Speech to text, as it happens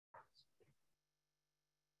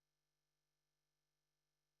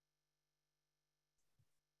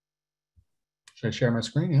Should I share my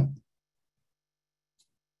screen? Yeah.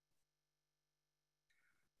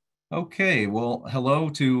 Okay, well, hello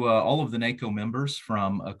to all of the NACo members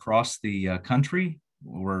from across the country.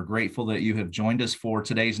 We're grateful that you have joined us for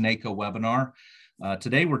today's NACo webinar.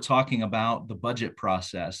 Today, we're talking about the budget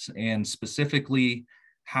process and specifically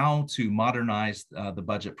how to modernize the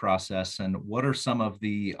budget process and what are some of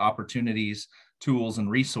the opportunities, tools, and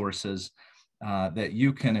resources that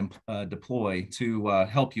you can deploy to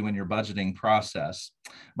help you in your budgeting process.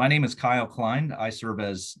 My name is Kyle Klein. I serve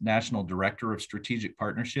as National Director of Strategic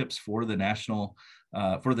Partnerships for the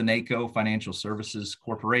NACo Financial Services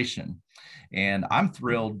Corporation. And I'm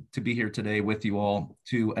thrilled to be here today with you all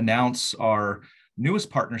to announce our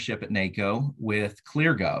newest partnership at NACo with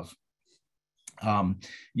ClearGov.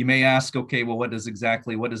 You may ask, okay, well, what does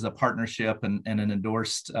a partnership and an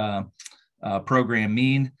endorsed program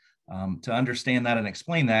mean? To understand that and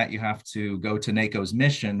explain that, you have to go to NACo's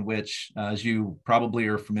mission, which, as you probably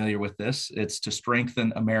are familiar with this, it's to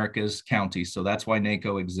strengthen America's counties. So that's why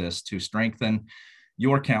NACo exists, to strengthen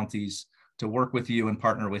your counties, to work with you and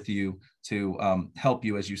partner with you to help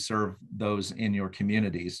you as you serve those in your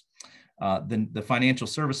communities. The Financial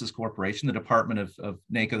Services Corporation, the department of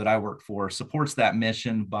NACo that I work for, supports that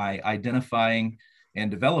mission by identifying and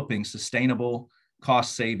developing sustainable,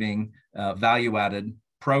 cost-saving, value-added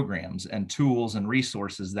programs and tools and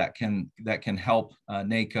resources that can help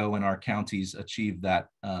NACo and our counties achieve that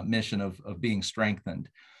mission of being strengthened.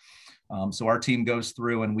 So our team goes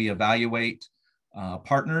through and we evaluate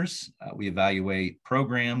partners, we evaluate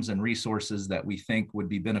programs and resources that we think would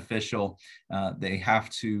be beneficial. They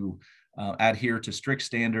have to adhere to strict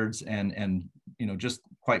standards and just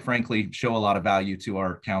quite frankly show a lot of value to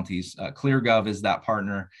our counties. ClearGov is that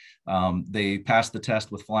partner. They passed the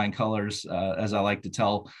test with flying colors, as I like to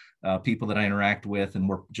tell people that I interact with, and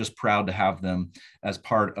we're just proud to have them as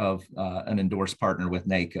part of an endorsed partner with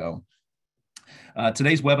NACo.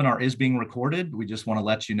 Today's webinar is being recorded. We just want to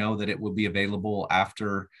let you know that it will be available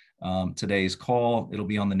after today's call. It'll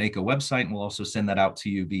be on the NACo website, and we'll also send that out to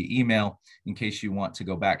you via email in case you want to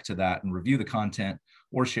go back to that and review the content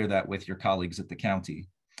or share that with your colleagues at the county.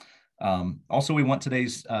 Also, we want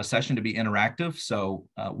today's session to be interactive, so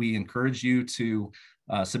we encourage you to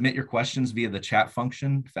submit your questions via the chat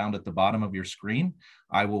function found at the bottom of your screen.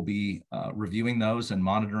 I will be reviewing those and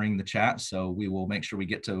monitoring the chat, so we will make sure we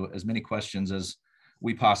get to as many questions as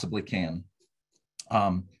we possibly can.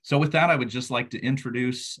 So with that, I would just like to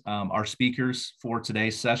introduce our speakers for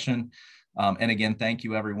today's session. And again, thank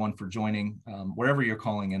you everyone for joining wherever you're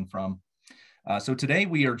calling in from. So today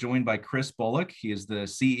we are joined by Chris Bullock. He is the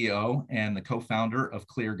CEO and the co-founder of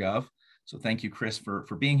ClearGov. So thank you, Chris, for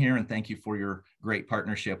being here, and thank you for your great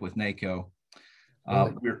partnership with NACo.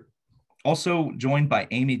 We're also joined by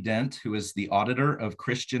Amy Dent, who is the auditor of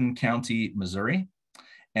Christian County, Missouri,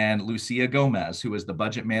 and Lucia Gomez, who is the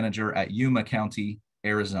budget manager at Yuma County,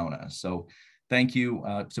 Arizona. So thank you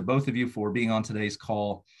to both of you for being on today's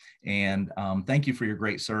call, and thank you for your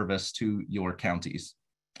great service to your counties.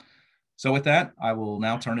 So with that, I will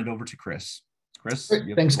now turn it over to Chris. Chris.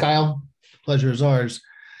 Thanks, Kyle. Pleasure is ours.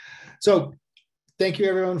 So thank you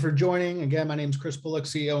everyone for joining. Again, my name is Chris Bullock,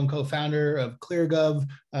 CEO and co-founder of ClearGov.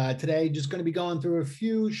 Today, just going to be going through a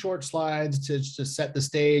few short slides to set the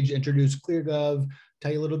stage, introduce ClearGov,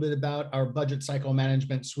 tell you a little bit about our budget cycle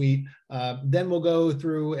management suite. Then we'll go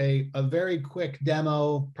through a very quick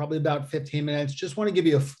demo, probably about 15 minutes. Just want to give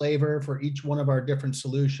you a flavor for each one of our different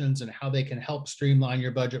solutions and how they can help streamline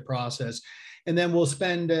your budget process. And then we'll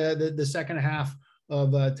spend the second half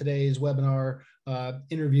of today's webinar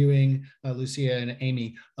interviewing Lucia and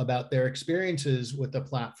Amy about their experiences with the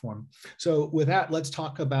platform. So with that, let's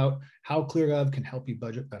talk about how ClearGov can help you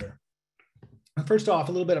budget better. First off,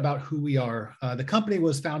 a little bit about who we are. The company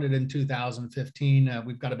was founded in 2015.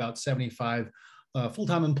 We've got about 75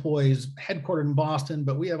 full-time employees headquartered in Boston,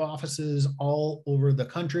 but we have offices all over the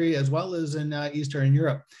country as well as in Eastern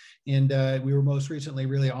Europe. And we were most recently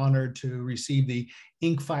really honored to receive the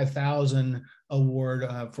Inc. 5000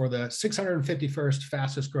 award for the 651st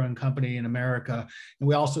fastest growing company in America. And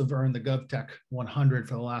we also have earned the GovTech 100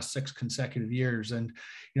 for the last 6 consecutive years. And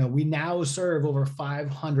we now serve over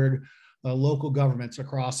 500 local governments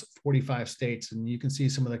across 45 states. And you can see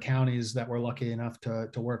some of the counties that we're lucky enough to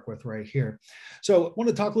work with right here. So I want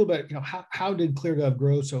to talk a little bit, how did ClearGov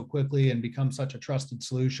grow so quickly and become such a trusted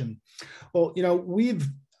solution? Well, we've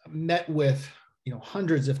met with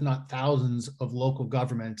hundreds, if not thousands, of local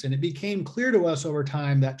governments. And it became clear to us over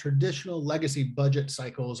time that traditional legacy budget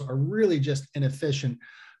cycles are really just inefficient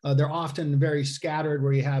They're often very scattered,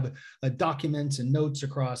 where you have documents and notes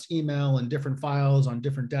across email and different files on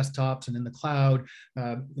different desktops and in the cloud,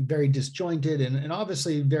 very disjointed and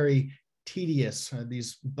obviously very tedious.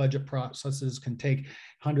 These budget processes can take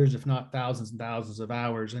hundreds, if not thousands and thousands of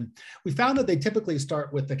hours. And we found that they typically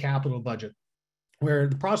start with the capital budget, where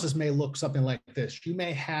the process may look something like this. You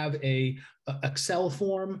may have a Excel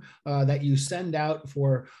form that you send out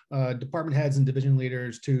for department heads and division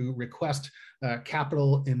leaders to request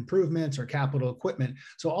capital improvements or capital equipment.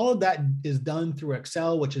 So all of that is done through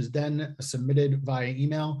Excel, which is then submitted via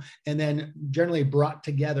email and then generally brought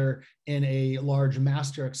together in a large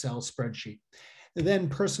master Excel spreadsheet. Then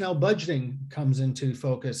personnel budgeting comes into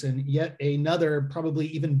focus, and yet another probably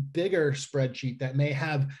even bigger spreadsheet that may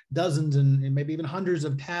have dozens and maybe even hundreds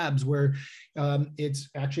of tabs, where it's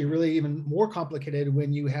actually really even more complicated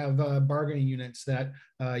when you have bargaining units that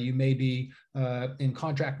you may be in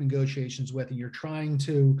contract negotiations with, and you're trying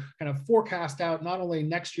to kind of forecast out not only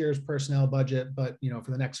next year's personnel budget, but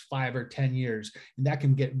for the next 5 or 10 years. And that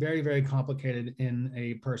can get very, very complicated in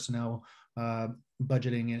a personnel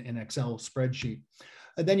budgeting in an Excel spreadsheet.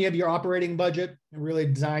 And then you have your operating budget, really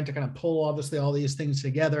designed to kind of pull obviously all these things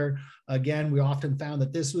together. Again, we often found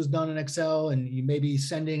that this was done in Excel, and you may be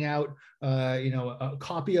sending out a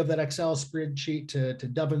copy of that Excel spreadsheet to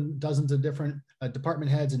dozens of different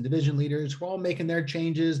department heads and division leaders who are all making their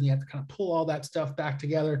changes, and you have to kind of pull all that stuff back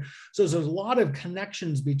together. So there's a lot of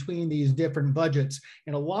connections between these different budgets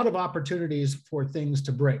and a lot of opportunities for things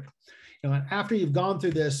to break. After you've gone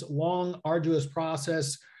through this long, arduous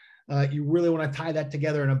process, you really want to tie that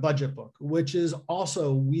together in a budget book, which is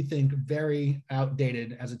also, we think, very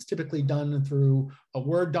outdated, as it's typically done through a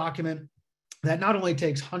Word document that not only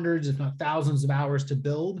takes hundreds, if not thousands of hours to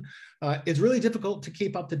build, it's really difficult to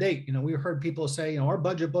keep up to date. We heard people say, our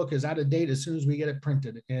budget book is out of date as soon as we get it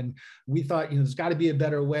printed. And we thought, there's got to be a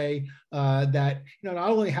better way that, not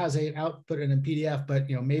only has an output in a PDF, but,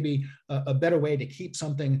 maybe a better way to keep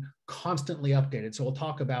something constantly updated. So we'll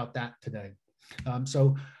talk about that today.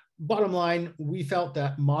 So bottom line, we felt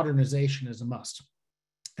that modernization is a must.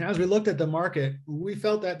 And as we looked at the market, we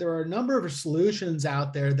felt that there are a number of solutions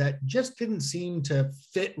out there that just didn't seem to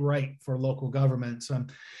fit right for local governments.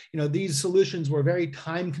 These solutions were very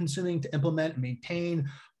time consuming to implement and maintain.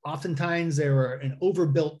 Oftentimes they were an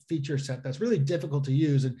overbuilt feature set that's really difficult to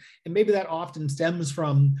use. And maybe that often stems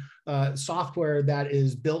from software that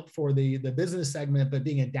is built for the business segment, but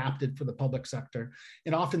being adapted for the public sector.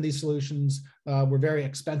 And often these solutions were very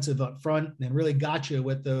expensive up front and really got you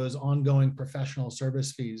with those ongoing professional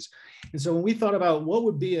service fees. And so when we thought about what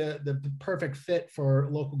would be the perfect fit for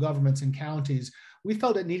local governments and counties, we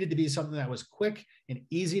felt it needed to be something that was quick and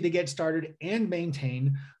easy to get started and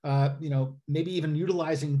maintain, maybe even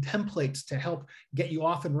utilizing templates to help get you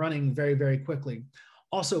off and running very, very quickly.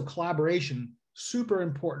 Also, collaboration, super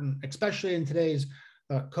important, especially in today's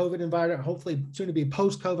COVID environment, hopefully soon to be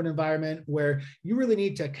post-COVID environment, where you really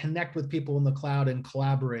need to connect with people in the cloud and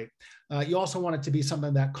collaborate. You also want it to be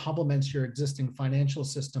something that complements your existing financial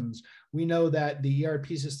systems. We know that the ERP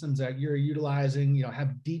systems that you're utilizing,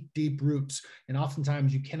 have deep, deep roots, and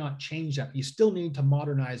oftentimes you cannot change that. You still need to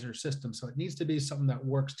modernize your system. So it needs to be something that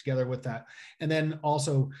works together with that. And then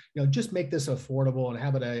also, just make this affordable and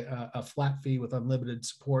have it a flat fee with unlimited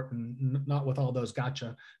support and not with all those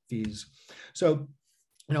gotcha fees. So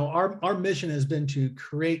our mission has been to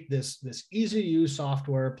create this easy to use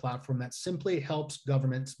software platform that simply helps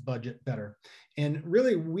governments budget better. And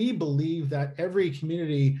really, we believe that every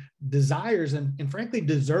community desires and frankly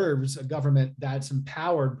deserves a government that's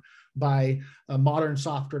empowered by modern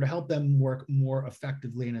software to help them work more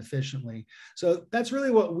effectively and efficiently. So that's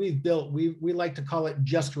really what we've built. We like to call it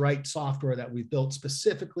just right software that we've built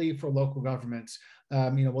specifically for local governments.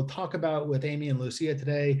 We'll talk about with Amy and Lucia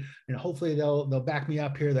today, and hopefully they'll back me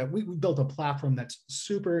up here that we built a platform that's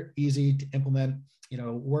super easy to implement,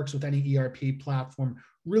 works with any ERP platform,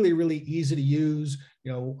 really, really easy to use,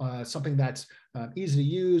 something that's easy to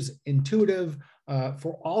use, intuitive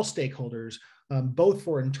for all stakeholders, both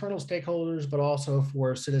for internal stakeholders, but also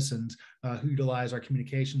for citizens who utilize our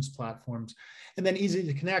communications platforms, and then easy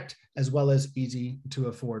to connect as well as easy to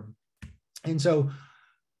afford. And so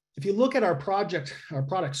if you look at our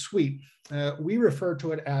product suite, we refer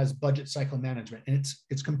to it as budget cycle management, and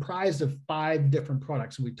it's comprised of 5 different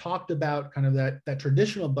products. And we talked about kind of that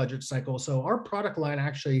traditional budget cycle. So our product line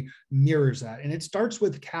actually mirrors that, and it starts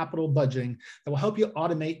with capital budgeting that will help you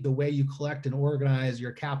automate the way you collect and organize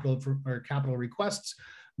your capital requests,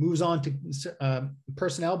 moves on to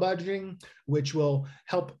personnel budgeting, which will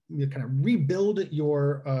help you kind of rebuild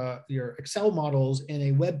your Excel models in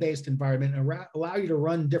a web-based environment and allow you to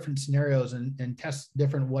run different scenarios and test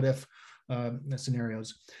different what-if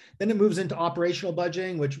scenarios. Then it moves into operational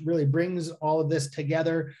budgeting, which really brings all of this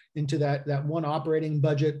together into that one operating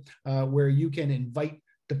budget where you can invite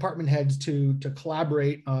department heads to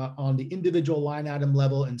collaborate on the individual line item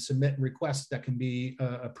level and submit requests that can be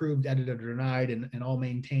approved, edited, or denied, and all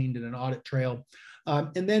maintained in an audit trail.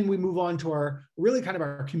 And then we move on to our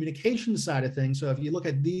communication side of things. So if you look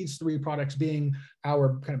at these three products being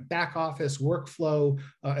our kind of back office workflow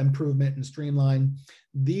improvement and streamline,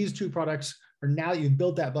 these two products are, now that you've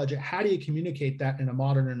built that budget, how do you communicate that in a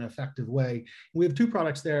modern and effective way? We have two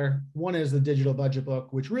products there. One is the digital budget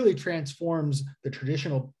book, which really transforms the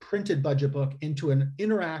traditional printed budget book into an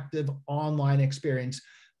interactive online experience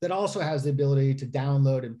that also has the ability to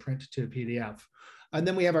download and print to a PDF. And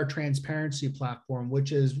then we have our transparency platform,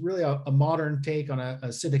 which is really a modern take on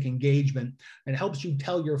a civic engagement, and helps you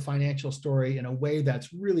tell your financial story in a way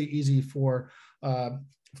that's really easy for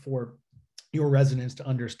your residents to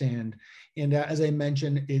understand. And as I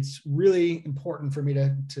mentioned, it's really important for me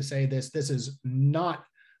to say this is not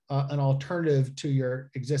an alternative to your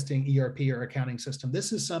existing ERP or accounting system.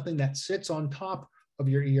 This is something that sits on top of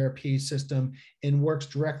your ERP system and works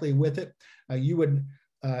directly with it. You would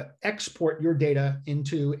export your data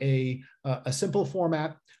into a simple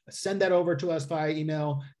format, send that over to us via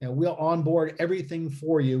email, and we'll onboard everything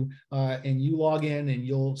for you. And you log in and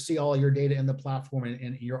you'll see all your data in the platform,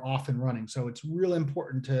 and you're off and running. So it's really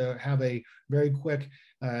important to have a very quick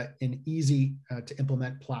and easy to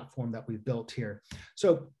implement platform that we've built here.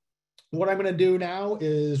 So what I'm going to do now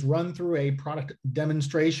is run through a product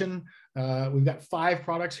demonstration. We've got 5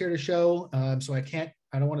 products here to show, so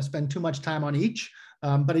I don't want to spend too much time on each.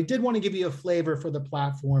 But I did want to give you a flavor for the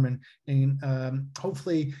platform, and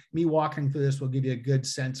hopefully me walking through this will give you a good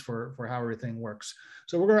sense for how everything works.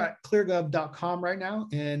 So we're at ClearGov.com right now,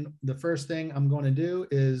 and the first thing I'm going to do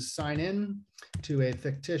is sign in to a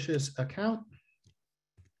fictitious account.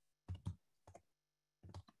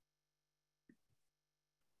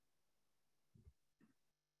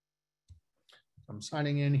 I'm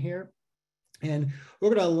signing in here. And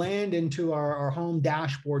we're going to land into our home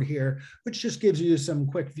dashboard here, which just gives you some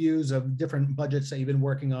quick views of different budgets that you've been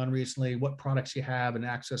working on recently, what products you have, and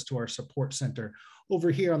access to our support center.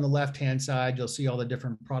 Over here on the left-hand side, you'll see all the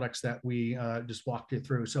different products that we just walked you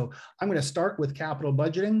through. So I'm going to start with capital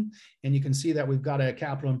budgeting, and you can see that we've got a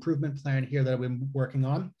capital improvement plan here that I've been working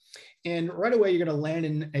on. And right away, you're going to land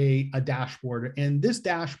in a dashboard. And this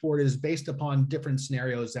dashboard is based upon different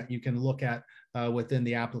scenarios that you can look at within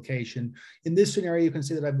the application. In this scenario, you can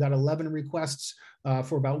see that I've got 11 requests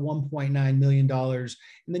for about $1.9 million. And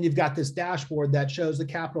then you've got this dashboard that shows the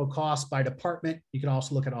capital costs by department. You can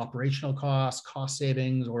also look at operational costs, cost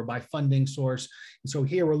savings, or by funding source. And so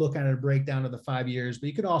here we're looking at a breakdown of the 5 years, but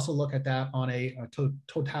you can also look at that on a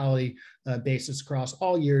totality basis across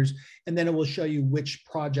all years. And then it will show you which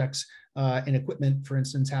projects and equipment, for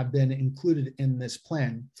instance, have been included in this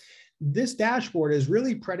plan. This dashboard is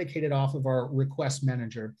really predicated off of our request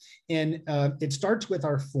manager, and it starts with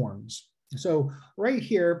our forms. So right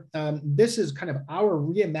here, this is kind of our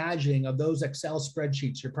reimagining of those Excel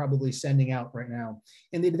spreadsheets you're probably sending out right now.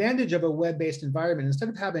 And the advantage of a web-based environment, instead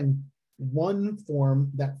of having one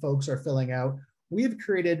form that folks are filling out, we've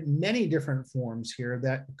created many different forms here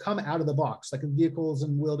that come out of the box, like a vehicles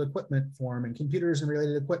and wheeled equipment form, and computers and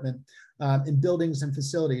related equipment, in buildings and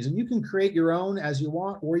facilities. And you can create your own as you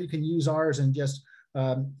want, or you can use ours and just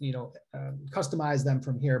customize them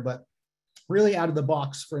from here. But really out of the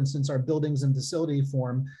box, for instance, our buildings and facility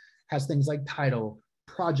form has things like title,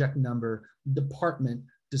 project number, department,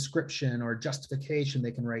 description, or justification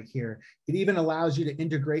they can write here. It even allows you to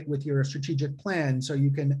integrate with your strategic plan, so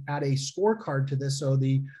you can add a scorecard to this, so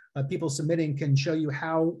the people submitting can show you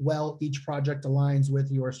how well each project aligns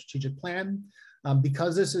with your strategic plan.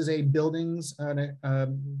 Because this is a buildings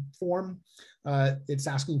form, it's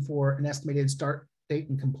asking for an estimated start date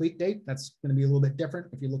and complete date. That's going to be a little bit different.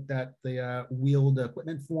 If you looked at the wheeled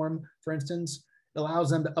equipment form, for instance, it allows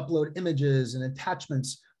them to upload images and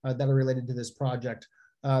attachments that are related to this project.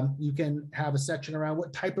 You can have a section around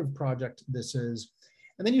what type of project this is.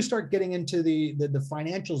 And then you start getting into the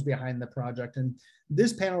financials behind the project. And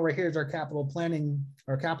this panel right here is our capital planning,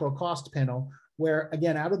 our capital cost panel, where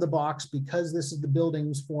again, out of the box, because this is the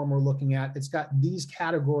buildings form we're looking at, it's got these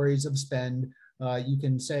categories of spend. You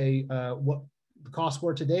can say what the costs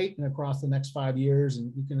were to date and across the next 5 years,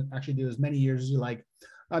 and you can actually do as many years as you like.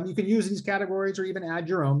 You can use these categories or even add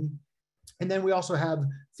your own. And then we also have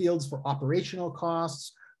fields for operational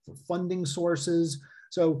costs, for funding sources.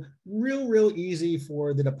 So real easy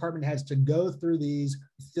for the department heads to go through these,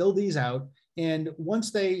 fill these out. And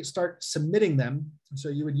once they start submitting them, so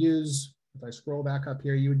you would use, if I scroll back up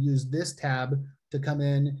here, you would use this tab to come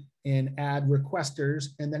in and add requesters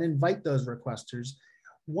and then invite those requesters.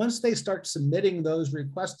 Once they start submitting those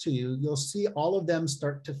requests to you, you'll see all of them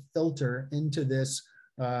start to filter into this,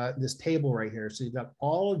 this table right here. So you've got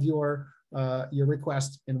all of your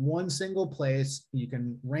requests in one single place. You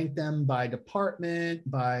can rank them by department,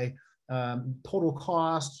 by total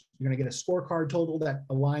cost. You're going to get a scorecard total that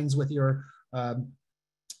aligns with your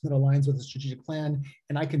the strategic plan.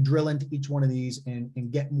 And I can drill into each one of these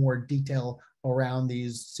and get more detail around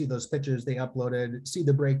these, see those pictures they uploaded, see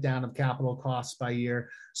the breakdown of capital costs by year.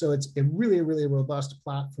 So it's a really robust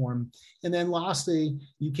platform. And then lastly,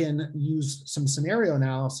 you can use some scenario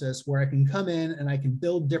analysis where I can come in and I can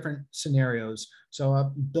build different scenarios. So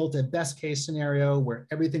I've built a best case scenario where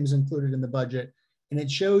everything's included in the budget, and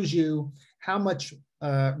it shows you how much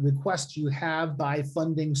requests you have by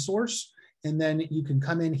funding source. And then you can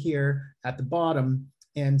come in here at the bottom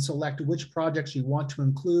and select which projects you want to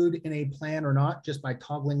include in a plan or not, just by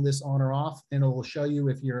toggling this on or off, and it will show you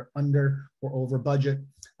if you're under or over budget.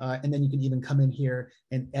 And then you can even come in here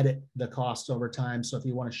and edit the costs over time. So if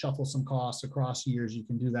you want to shuffle some costs across years, you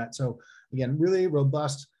can do that. So again, really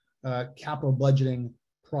robust capital budgeting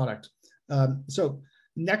product. So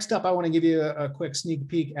next up, I want to give you a quick sneak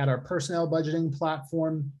peek at our personnel budgeting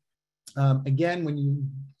platform. Again, when you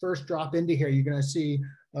first drop into here, you're going to see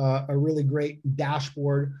a really great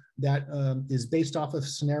dashboard that is based off of a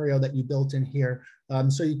scenario that you built in here.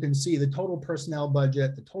 So you can see the total personnel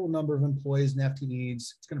budget, the total number of employees and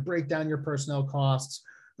FTEs. It's going to break down your personnel costs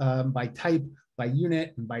by type, by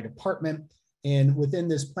unit, and by department. And within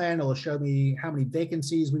this plan, it'll show me how many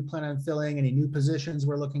vacancies we plan on filling, any new positions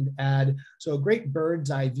we're looking to add. So a great bird's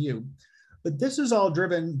eye view. But this is all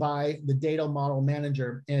driven by the data model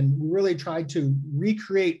manager. And we really tried to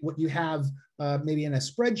recreate what you have maybe in a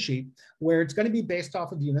spreadsheet, where it's going to be based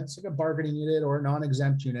off of units, like a bargaining unit or a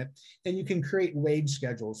non-exempt unit. And you can create wage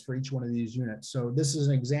schedules for each one of these units. So this is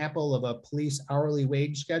an example of a police hourly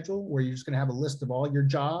wage schedule, where you're just going to have a list of all your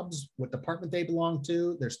jobs, what department they belong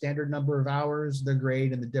to, their standard number of hours, their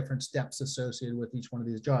grade, and the different steps associated with each one of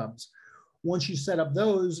these jobs. Once you set up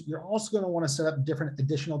those, you're also going to want to set up different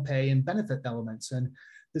additional pay and benefit elements. And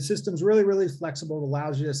the system's really flexible. It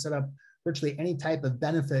allows you to set up virtually any type of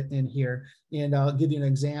benefit in here. And I'll give you an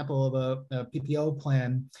example of a PPO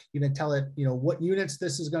plan. You can tell it, what units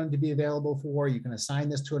this is going to be available for. You can assign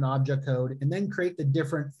this to an object code, and then create the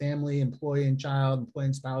different family, employee and child, employee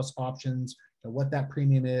and spouse options, what that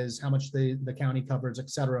premium is, how much the county covers, et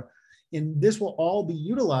cetera. And this will all be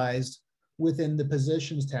utilized within the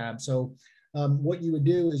positions tab. So what you would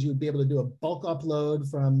do is you would be able to do a bulk upload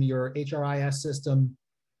from your HRIS system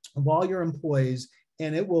of all your employees,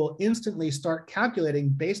 and it will instantly start calculating,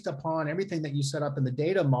 based upon everything that you set up in the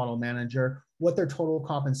data model manager, what their total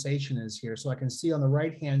compensation is here. So I can see on the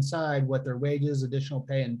right-hand side what their wages, additional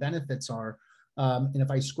pay, and benefits are. And if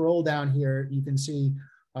I scroll down here, you can see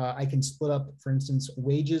I can split up, for instance,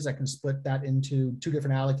 wages. I can split that into 2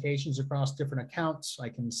 different allocations across different accounts. I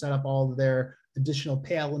can set up all of their additional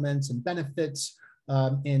pay elements and benefits.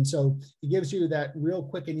 And so it gives you that real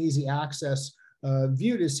quick and easy access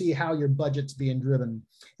view to see how your budget's being driven,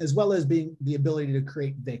 as well as being the ability to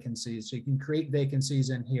create vacancies. So you can create vacancies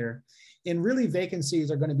in here. And really, vacancies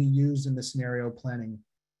are going to be used in the scenario planning.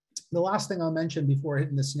 The last thing I'll mention before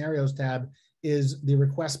hitting the scenarios tab is the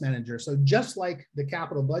request manager. So just like the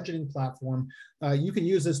capital budgeting platform, you can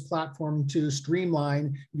use this platform to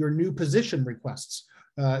streamline your new position requests.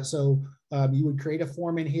 You would create a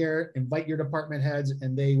form in here, invite your department heads,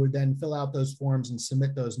 and they would then fill out those forms and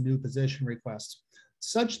submit those new position requests,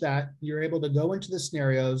 such that you're able to go into the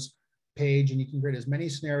scenarios page, and you can create as many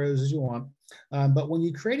scenarios as you want. But when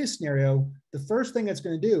you create a scenario, the first thing it's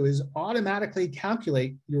going to do is automatically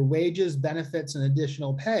calculate your wages, benefits, and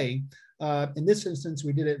additional pay. In this instance,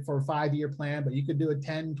 we did it for a 5-year plan, but you could do it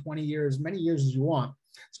 10, 20 years, many years as you want.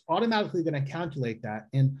 It's automatically going to calculate that.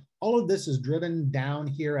 And all of this is driven down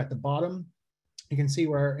here at the bottom. You can see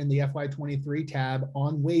we're in the FY23 tab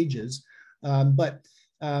on wages, and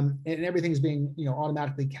everything's being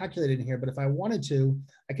automatically calculated in here. But if I wanted to,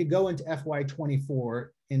 I could go into FY24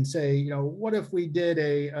 and say, what if we did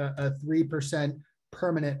a 3%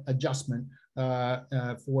 permanent adjustment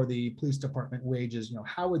for the police department wages?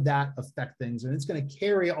 How would that affect things? And it's going to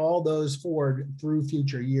carry all those forward through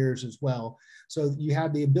future years as well. So you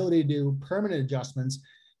have the ability to do permanent adjustments.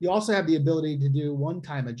 You also have the ability to do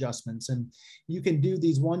one-time adjustments, and you can do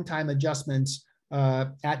these one-time adjustments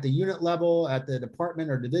at the unit level, at the department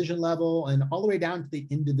or division level, and all the way down to the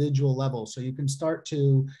individual level. So you can start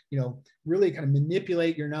to, really kind of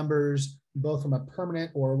manipulate your numbers, both from a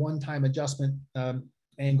permanent or one-time adjustment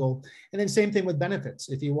angle. And then same thing with benefits.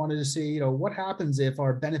 If you wanted to see, what happens if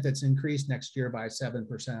our benefits increase next year by 7%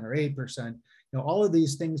 or 8%, all of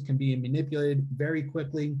these things can be manipulated very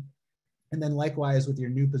quickly. And then likewise with your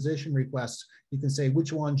new position requests, you can say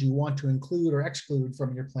which ones you want to include or exclude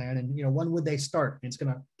from your plan, and when would they start? It's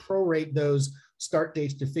going to prorate those start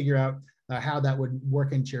dates to figure out how that would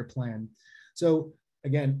work into your plan. So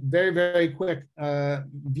again, very, very quick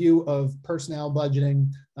view of personnel budgeting.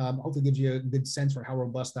 Hopefully gives you a good sense for how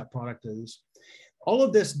robust that product is. All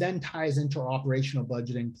of this then ties into our operational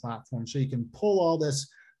budgeting platform. So you can pull all this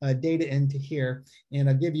data into here, and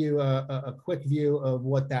I'll give you a quick view of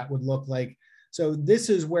what that would look like. So this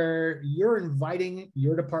is where you're inviting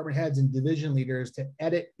your department heads and division leaders to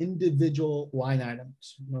edit individual line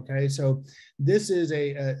items. Okay, so this is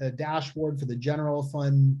a dashboard for the general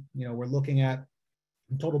fund. We're looking at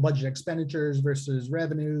total budget expenditures versus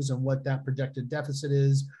revenues and what that projected deficit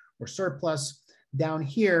is or surplus. Down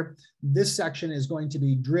here, this section is going to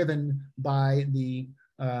be driven by the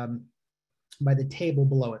table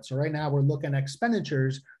below it. So right now we're looking at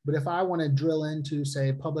expenditures, but if I want to drill into,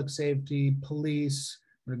 say, public safety, police,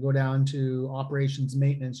 I'm going to go down to operations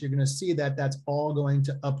maintenance, you're going to see that that's all going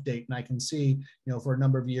to update. And I can see, for a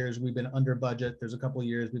number of years, we've been under budget. There's a couple of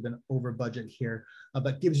years we've been over budget here,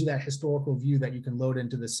 but gives you that historical view that you can load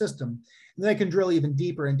into the system. And then I can drill even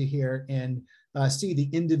deeper into here and see the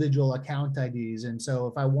individual account IDs. And so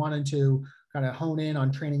if I wanted to kind of hone in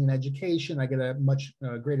on training and education, I get a much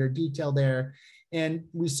greater detail there. And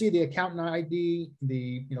we see the account ID,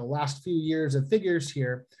 the last few years of figures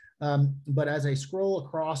here. But as I scroll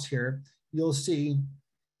across here, you'll see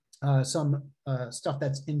some stuff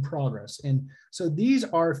that's in progress. And so these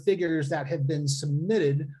are figures that have been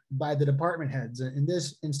submitted by the department heads. In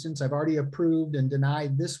this instance, I've already approved and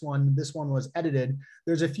denied this one. This one was edited.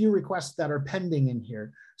 There's a few requests that are pending in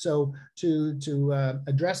here. So to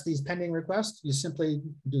address these pending requests, you simply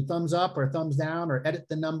do thumbs up or thumbs down or edit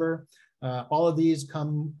the number. All of these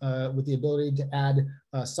come with the ability to add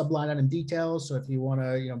subline item details. So if you want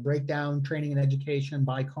to break down training and education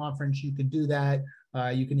by conference, you could do that.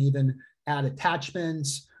 You can even add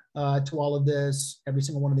attachments to all of this, every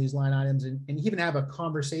single one of these line items, and even have a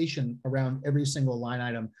conversation around every single line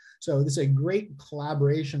item. So this is a great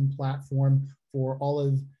collaboration platform for all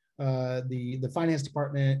of the finance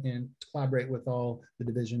department and to collaborate with all the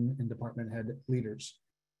division and department head leaders.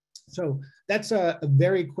 So that's a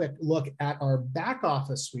very quick look at our back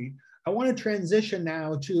office suite. I want to transition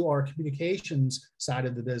now to our communications side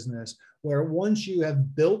of the business, where once you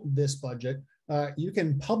have built this budget, you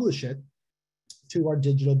can publish it to our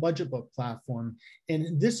digital budget book platform.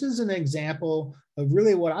 And this is an example of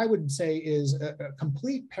really what I would say is a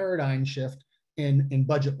complete paradigm shift in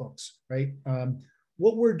budget books, right?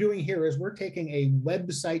 What we're doing here is we're taking a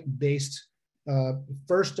website-based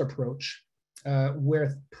first approach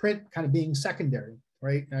with print kind of being secondary,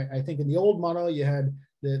 right? I think in the old model, you had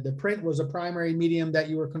the print was a primary medium that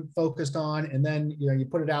you were focused on, and then you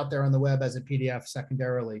put it out there on the web as a PDF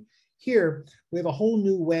secondarily. Here, we have a whole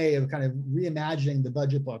new way of kind of reimagining the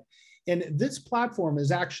budget book. And this platform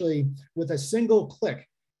is actually, with a single click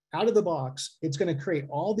out of the box, it's going to create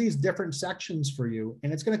all these different sections for you.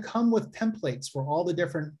 And it's going to come with templates for all the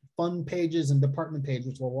different fund pages and department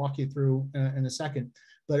pages we'll walk you through in a second.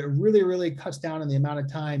 But it really, really cuts down on the amount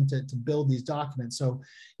of time to build these documents. So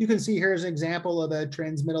you can see here's an example of a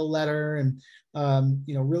transmittal letter, and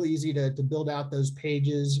really easy to build out those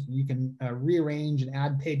pages. You can rearrange and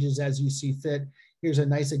add pages as you see fit. Here's a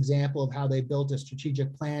nice example of how they built a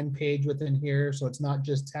strategic plan page within here. So it's not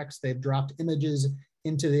just text, they've dropped images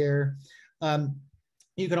into there.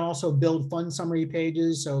 You can also build fund summary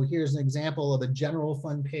pages. So here's an example of a general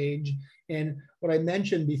fund page. And what I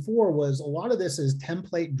mentioned before was a lot of this is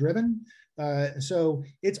template driven. So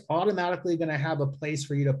it's automatically going to have a place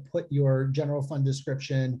for you to put your general fund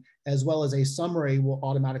description, as well as a summary will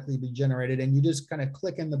automatically be generated. And you just kind of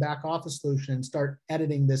click in the back office solution and start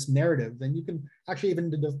editing this narrative. And you can actually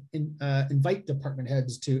even invite department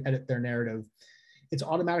heads to edit their narrative. It's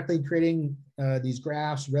automatically creating these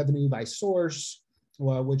graphs, revenue by source,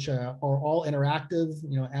 which are all interactive,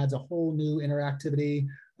 adds a whole new interactivity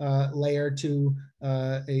layer to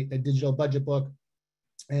a digital budget book.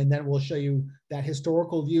 And then we'll show you that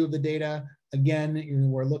historical view of the data. Again,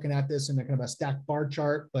 we're looking at this in a kind of a stacked bar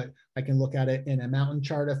chart, but I can look at it in a mountain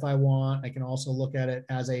chart if I want. I can also look at it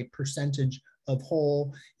as a percentage of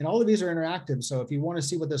whole, and all of these are interactive. So if you want to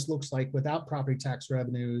see what this looks like without property tax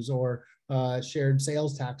revenues or shared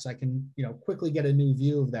sales tax, I can quickly get a new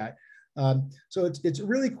view of that. So it's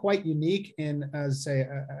really quite unique, and as I say,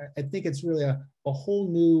 I think it's really a whole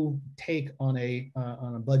new take on a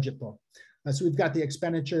budget book. So we've got the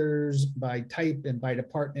expenditures by type and by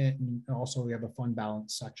department, and also we have a fund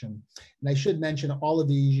balance section. And I should mention all of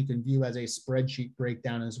these you can view as a spreadsheet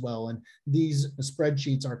breakdown as well. And these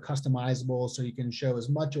spreadsheets are customizable, so you can show as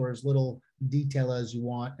much or as little detail as you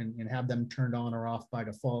want and have them turned on or off by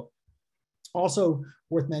default. Also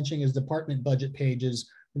worth mentioning is department budget pages.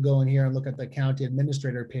 We'll go in here and look at the county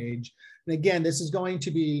administrator page. And again, this is going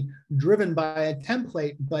to be driven by a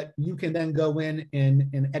template, but you can then go in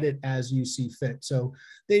and edit as you see fit. So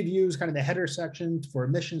they've used kind of the header section for a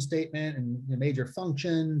mission statement and the major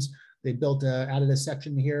functions. They added a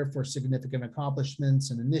section here for significant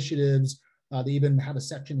accomplishments and initiatives. They even have a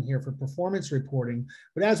section here for performance reporting.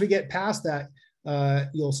 But as we get past that,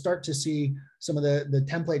 you'll start to see some of the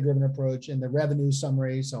template driven approach and the revenue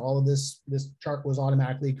summary. So all of this chart was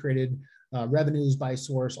automatically created, revenues by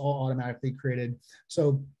source, all automatically created.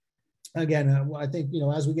 So again, I think,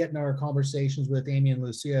 as we get in our conversations with Amy and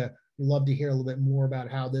Lucia, we'd love to hear a little bit more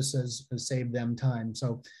about how this has saved them time.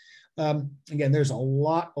 So again, there's a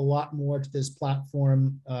lot more to this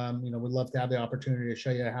platform. We'd love to have the opportunity to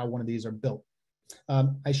show you how one of these are built.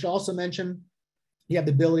 I should also mention, you have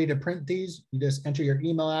the ability to print these. You just enter your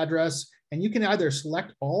email address, and you can either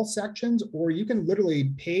select all sections, or you can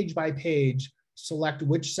literally page by page select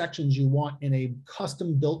which sections you want in a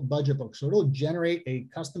custom built budget book. So it'll generate a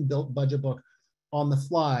custom built budget book on the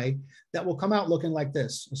fly that will come out looking like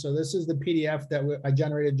this. So this is the PDF that I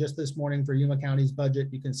generated just this morning for Yuma County's budget.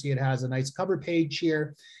 You can see it has a nice cover page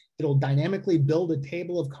here. It'll dynamically build a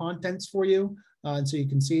table of contents for you. And so you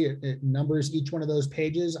can see it numbers each one of those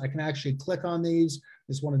pages. I can actually click on these.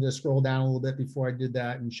 Just wanted to scroll down a little bit before I did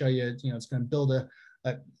that and show you, it's going to build a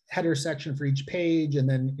header section for each page, and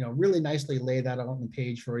then, really nicely lay that out on the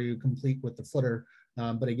page for you, complete with the footer.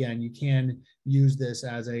 But again, you can use this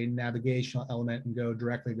as a navigational element and go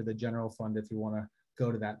directly to the general fund if you want to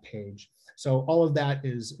go to that page. So all of that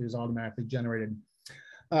is automatically generated.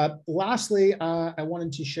 Lastly, I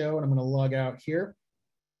wanted to show, and I'm going to log out here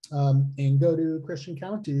and go to Christian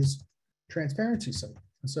County's transparency site.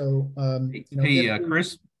 So, hey,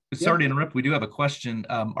 Chris, sorry to interrupt. We do have a question.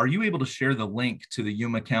 Are you able to share the link to the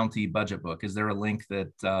Yuma County budget book? Is there a link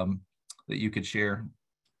that that you could share?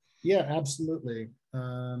 Yeah, absolutely.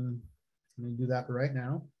 Let me do that right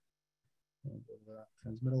now. Go to the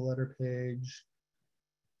transmittal letter page.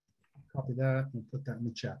 Copy that and put that in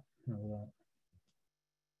the chat.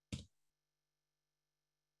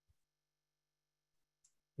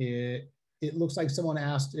 It looks like someone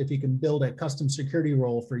asked if you can build a custom security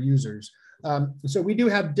role for users. So we do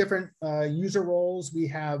have different user roles. We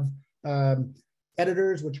have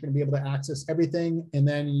editors, which are going to be able to access everything. And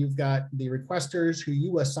then you've got the requesters who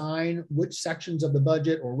you assign which sections of the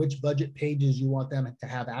budget or which budget pages you want them to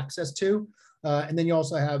have access to. And then you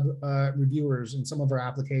also have reviewers in some of our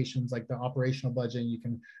applications, like the operational budget. You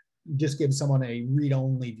can just give someone a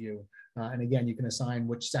read-only view. And again, you can assign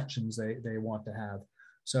which sections they want to have.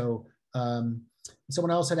 So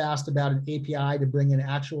someone else had asked about an API to bring in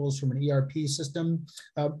actuals from an ERP system.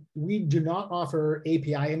 We do not offer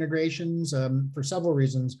API integrations for several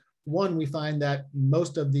reasons. One, we find that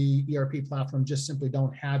most of the ERP platforms just simply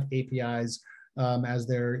don't have APIs as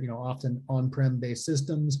they're often on-prem based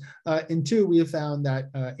systems. And two, we have found that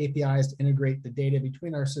APIs to integrate the data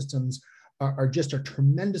between our systems are just a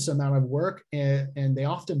tremendous amount of work, and they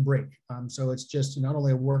often break. So it's just not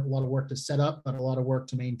only a lot of work to set up, but a lot of work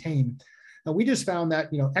to maintain. Now, we just found that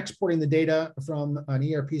exporting the data from an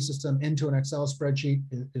ERP system into an Excel spreadsheet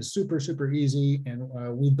is super, super easy, and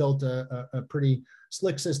we built a pretty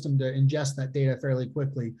slick system to ingest that data fairly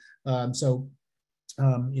quickly. We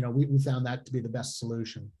found that to be the best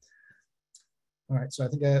solution. All right, so I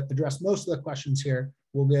think I addressed most of the questions here.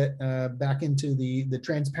 We'll get back into the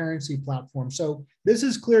transparency platform. So this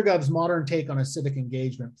is ClearGov's modern take on a civic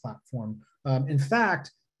engagement platform. In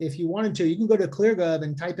fact, if you wanted to, you can go to ClearGov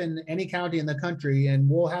and type in any county in the country, and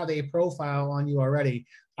we'll have a profile on you already,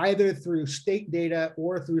 either through state data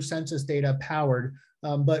or through census data powered.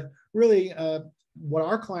 But really, what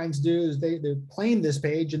our clients do is they claim this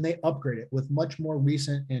page and they upgrade it with much more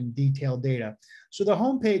recent and detailed data. So the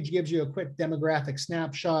homepage gives you a quick demographic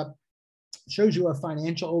snapshot, shows you a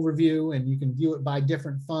financial overview, and you can view it by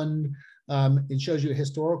different fund. It shows you a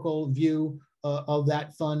historical view of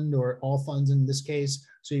that fund, or all funds in this case.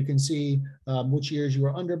 So you can see which years you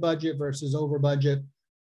were under budget versus over budget.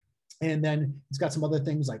 And then it's got some other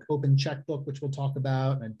things like open checkbook, which we'll talk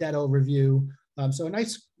about, and a debt overview. So a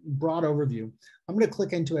nice broad overview. I'm going to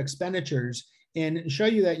click into expenditures and show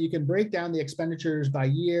you that you can break down the expenditures by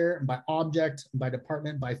year, by object, by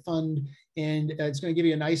department, by fund. And it's going to give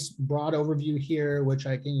you a nice broad overview here, which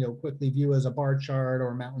I can quickly view as a bar chart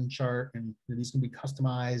or a mountain chart, and these can be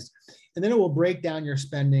customized. And then it will break down your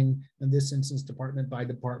spending, in this instance, department by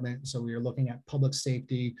department. So we are looking at public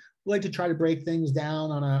safety. We like to try to break things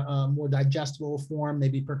down on a more digestible form,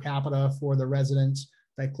 maybe per capita for the residents.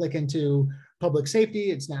 If I click into public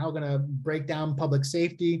safety, it's now going to break down public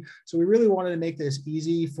safety. So we really wanted to make this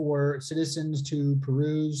easy for citizens to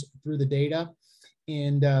peruse through the data.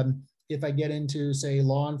 And if I get into, say,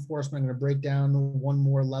 law enforcement, I'm going to break down one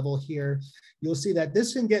more level here. You'll see that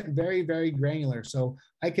this can get very, very granular. So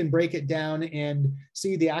I can break it down and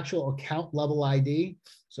see the actual account level ID.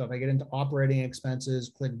 So if I get into operating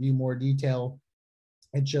expenses, click view more detail,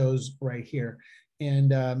 it shows right here.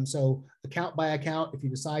 And so account by account, if you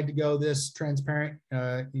decide to go this transparent,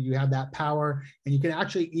 you have that power, and you can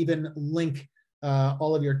actually even link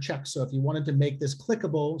all of your checks. So if you wanted to make this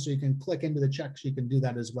clickable, so you can click into the checks, you can do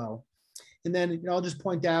that as well. And then I'll just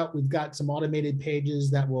point out, we've got some automated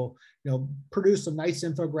pages that will produce some nice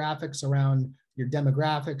infographics around your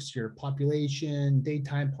demographics, your population,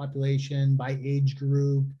 daytime population by age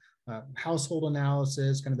group, household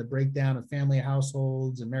analysis, kind of the breakdown of family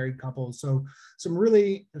households and married couples. So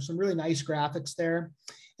there's some really nice graphics there.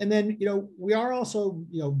 And then, we are also,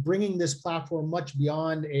 bringing this platform much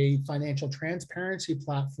beyond a financial transparency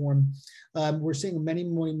platform. We're seeing many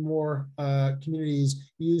more communities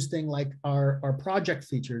use things like our project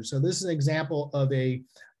features. So this is an example of a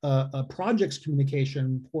projects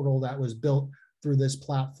communication portal that was built through this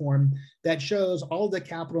platform that shows all the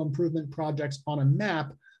capital improvement projects on a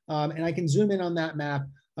map. And I can zoom in on that map,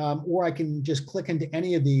 or I can just click into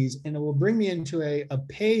any of these, and it will bring me into a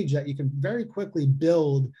page that you can very quickly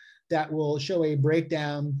build that will show a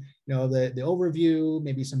breakdown, the overview,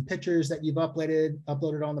 maybe some pictures that you've uploaded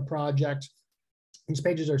on the project. These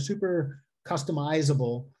pages are super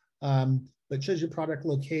customizable, but shows your product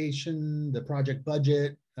location, the project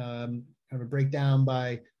budget, kind of a breakdown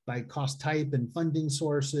by cost type and funding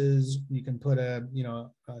sources. You can put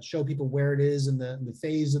show people where it is in the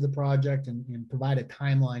phase of the project and provide a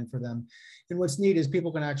timeline for them. And what's neat is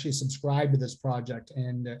people can actually subscribe to this project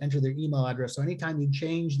and enter their email address. So anytime you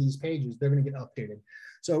change these pages, they're going to get updated.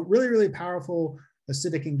 So really, really powerful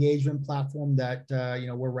civic engagement platform that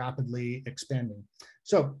we're rapidly expanding.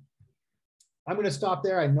 So I'm going to stop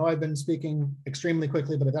there. I know I've been speaking extremely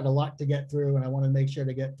quickly, but I've got a lot to get through, and I want to make sure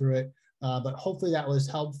to get through it. But hopefully that was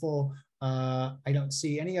helpful. I don't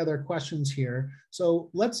see any other questions here.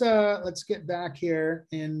 So let's get back here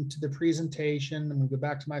into the presentation. I'm going to go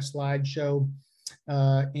back to my slideshow,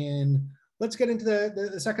 and let's get into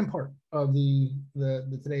the second part of the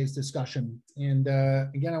today's discussion. And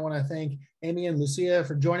again, I want to thank Amy and Lucia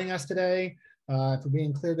for joining us today, for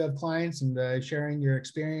being ClearGov clients and sharing your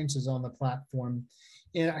experiences on the platform.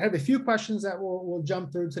 And I have a few questions that we'll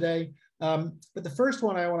jump through today. But the first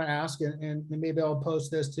one I want to ask, and maybe I'll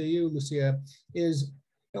post this to you, Lucia, is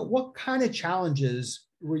what kind of challenges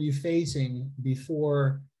were you facing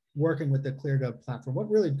before working with the ClearGov platform? What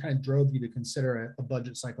really kind of drove you to consider a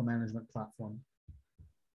budget cycle management platform?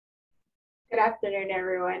 Good afternoon,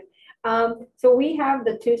 everyone. So we have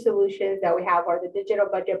the two solutions that we have are the digital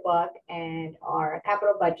budget book and our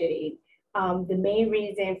capital budgeting. The main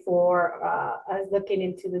reason for us looking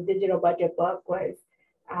into the digital budget book was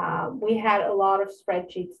we had a lot of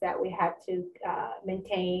spreadsheets that we had to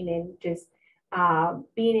maintain, and just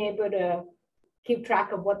being able to keep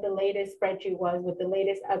track of what the latest spreadsheet was with the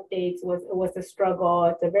latest updates was a struggle.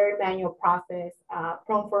 It's a very manual process,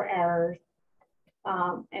 prone for errors.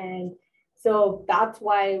 And so that's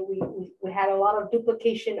why we had a lot of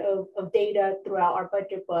duplication of data throughout our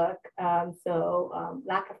budget book.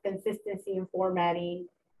 Lack of consistency in formatting.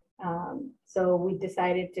 So we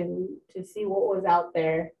decided to see what was out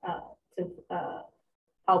there to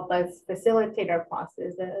help us facilitate our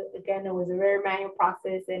process. Again, it was a very manual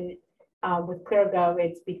process, and with ClearGov,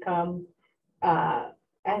 it's become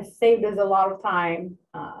has saved us a lot of time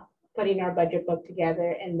putting our budget book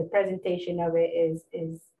together, and the presentation of it is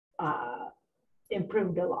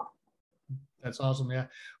improved a lot. That's awesome. Yeah,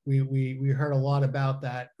 we heard a lot about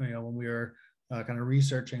that. When we were kind of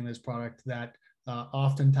researching this product, that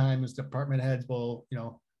oftentimes department heads will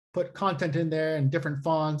put content in there in different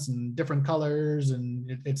fonts and different colors,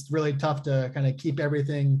 and it's really tough to kind of keep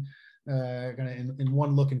everything kind of in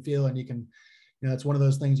one look and feel. And you can, it's one of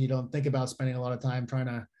those things you don't think about spending a lot of time trying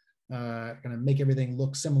to kind of make everything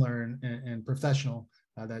look similar and professional.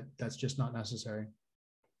 that's just not necessary.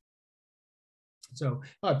 So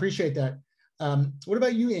I appreciate that. What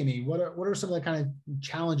about you, Amy? What are some of the kind of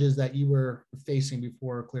challenges that you were facing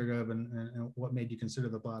before ClearGov, and what made you consider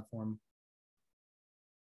the platform?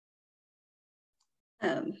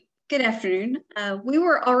 Good afternoon. We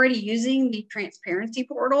were already using the transparency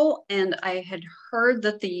portal, and I had heard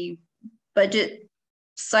that the budget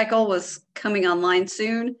cycle was coming online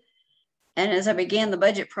soon. And as I began the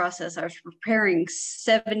budget process, I was preparing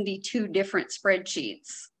 72 different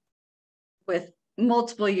spreadsheets with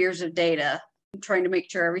multiple years of data, trying to make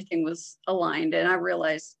sure everything was aligned. And I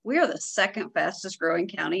realized we are the second fastest growing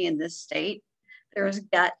county in this state. There has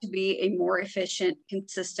got to be a more efficient,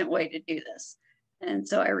 consistent way to do this. And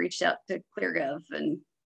so I reached out to ClearGov and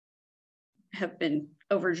have been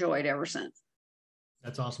overjoyed ever since.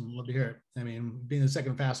 That's awesome. Love to hear it. I mean, being the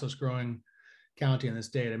second fastest growing county in the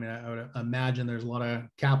state, I mean, I would imagine there's a lot of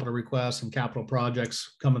capital requests and capital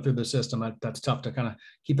projects coming through the system. That's tough to kind of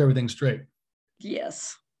keep everything straight.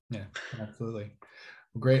 Yes. Yeah, absolutely.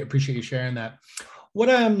 Well, great. Appreciate you sharing that. What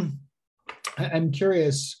I'm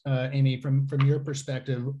curious, Amy, from your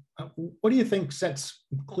perspective, what do you think sets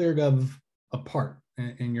ClearGov apart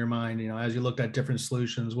in your mind? You know, as you looked at different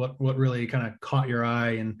solutions, what really kind of caught your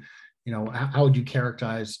eye, and you know, how would you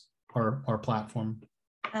characterize our platform?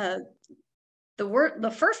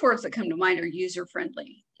 The first words that come to mind are user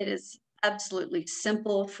friendly. It is absolutely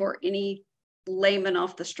simple for any layman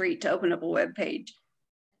off the street to open up a web page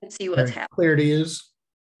and see what's happening. Clear to use.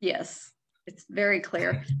 Yes, it's very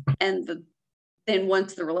clear. And then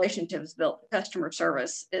once the relationship is built, the customer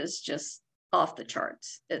service is just off the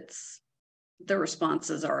charts. The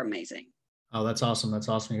responses are amazing. Oh, that's awesome. That's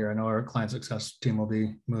awesome to hear. I know our client success team will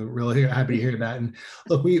be really happy to hear that. And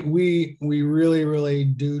look, we really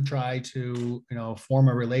do try to, you know, form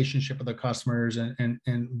a relationship with the customers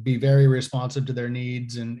and be very responsive to their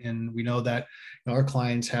needs. And we know that, you know, our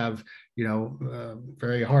clients have, you know,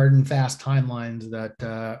 very hard and fast timelines that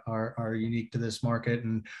are unique to this market.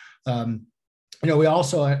 And you know, we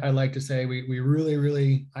also, I like to say, we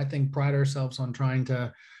really, I think, pride ourselves on trying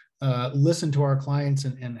to listen to our clients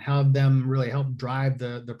and have them really help drive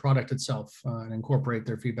the product itself and incorporate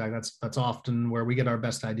their feedback. That's often where we get our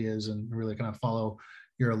best ideas and really kind of follow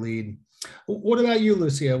your lead. What about you,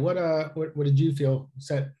 Lucia? What did you feel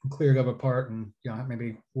set ClearGov apart, and you know,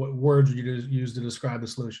 maybe what words would you use to describe the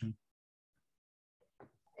solution?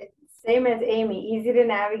 Same as Amy, easy to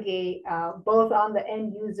navigate, both on the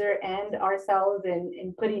end user and ourselves,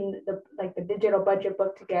 and putting the digital budget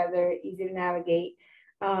book together, easy to navigate.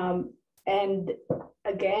 And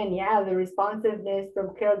again, yeah, the responsiveness from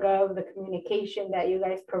ClearGov, the communication that you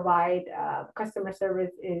guys provide, customer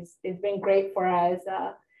service is been great for us.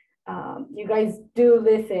 You guys do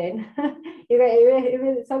listen. You guys,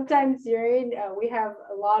 even sometimes during, we have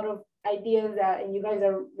a lot of ideas and you guys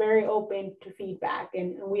are very open to feedback,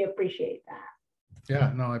 and we appreciate that.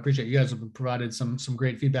 Yeah, no, I appreciate you guys have provided some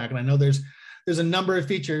great feedback, and I know there's a number of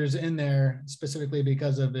features in there specifically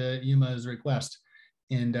because of the UMA's request.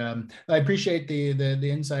 And I appreciate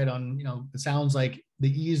the insight on, you know, it sounds like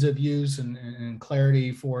the ease of use and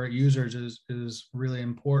clarity for users is really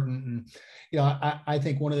important. And, you know, I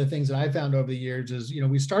think one of the things that I found over the years is, you know,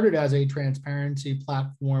 we started as a transparency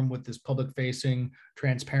platform with this public facing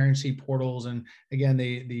transparency portals. And again,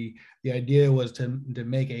 the idea was to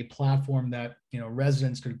make a platform that, you know,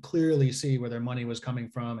 residents could clearly see where their money was coming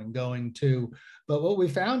from and going to. But what we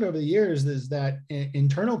found over the years is that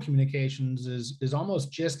internal communications is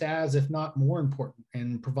almost just as, if not more important,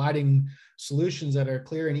 and providing solutions that are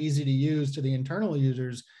clear and easy to use to the internal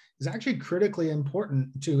users is actually critically important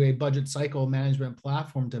to a budget cycle management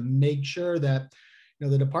platform, to make sure that, you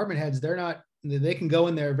know, the department heads, they can go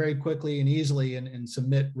in there very quickly and easily and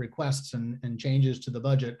submit requests and changes to the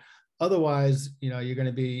budget. Otherwise, you know, you're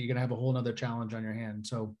going to have a whole nother challenge on your hand.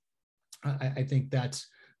 So I think that's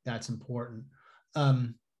important.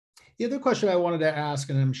 The other question I wanted to ask,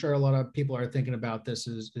 and I'm sure a lot of people are thinking about this,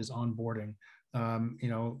 is onboarding. You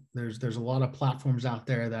know, there's a lot of platforms out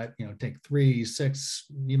there that, you know, take 3, 6,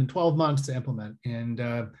 even 12 months to implement. And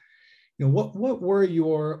you know, what was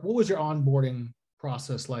your onboarding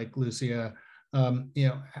process like, Lucia?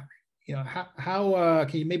 You know, how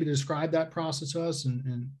can you maybe describe that process to us,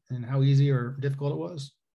 and how easy or difficult it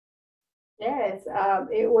was? Yes,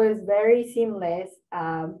 it was very seamless.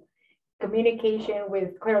 Communication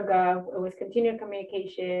with ClearGov, it was continued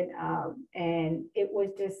communication, and it was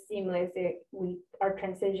just seamless. Our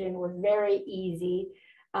transition was very easy.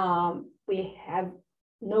 We have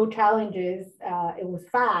no challenges. It was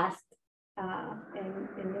fast, and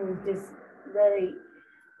it was just very,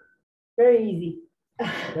 very easy.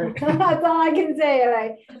 That's all I can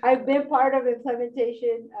say. I've been part of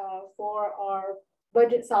implementation for our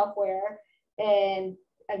budget software, and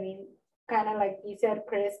I mean, kind of like you said,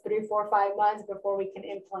 Chris, 3, 4, 5 months before we can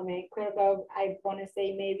implement ClearGov. I want to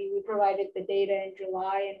say maybe we provided the data in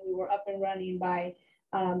July, and we were up and running by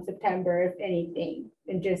September, if anything,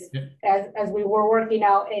 and just as we were working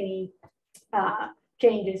out any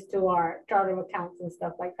changes to our chart of accounts and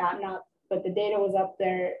stuff like that. But the data was up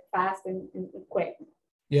there fast and quick.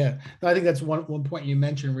 Yeah, no, I think that's one point you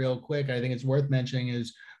mentioned real quick. I think it's worth mentioning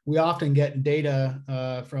is we often get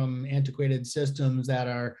data from antiquated systems that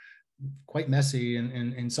are quite messy,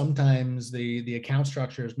 and sometimes the account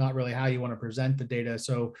structure is not really how you want to present the data.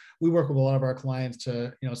 So we work with a lot of our clients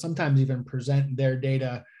to, sometimes even present their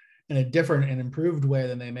data in a different and improved way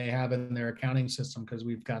than they may have in their accounting system, because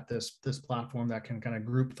we've got this platform that can kind of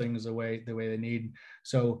group things the way they need.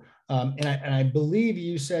 So and I believe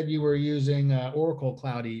you said you were using Oracle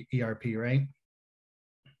Cloud ERP, right?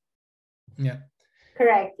 Yeah.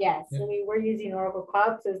 Correct. Yes. Yeah. So we were using Oracle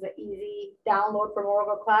Cloud. So it's an easy download from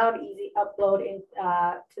Oracle Cloud, easy upload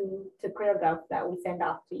to ClearGov that we send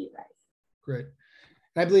off to you guys. Great.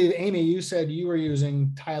 I believe, Amy, you said you were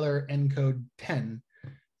using Tyler Encode 10.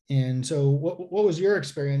 And so what was your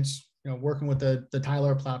experience, working with the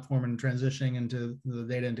Tyler platform and transitioning into the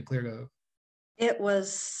data into ClearGov? It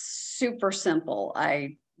was super simple.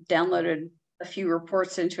 I downloaded a few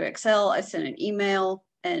reports into Excel. I sent an email,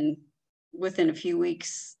 and within a few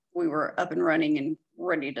weeks, we were up and running and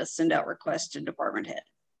ready to send out requests to department head.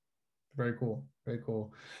 Very cool. Very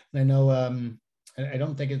cool. And I know, I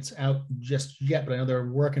don't think it's out just yet, but I know they're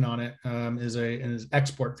working on it, is an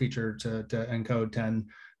export feature to Encode 10.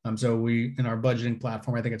 So we, in our budgeting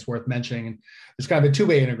platform, I think it's worth mentioning, and there's kind of a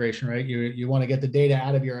two-way integration, right? You want to get the data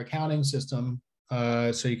out of your accounting system,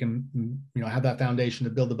 so you can, have that foundation to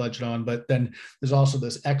build the budget on. But then there's also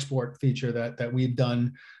this export feature that we've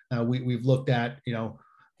done. We've looked at,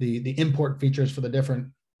 the import features for the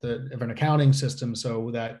different accounting systems, so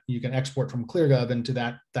that you can export from ClearGov into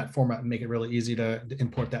that format and make it really easy to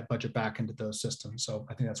import that budget back into those systems. So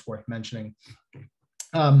I think that's worth mentioning.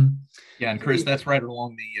 Yeah, and Chris, that's right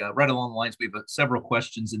along the lines. We have several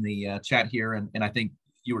questions in the chat here, and I think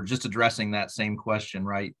you were just addressing that same question,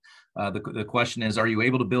 right? The question is, are you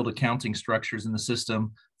able to build accounting structures in the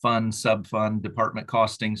system, fund, sub-fund, department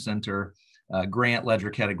costing center, grant, ledger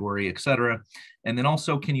category, et cetera? And then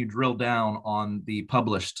also, can you drill down on the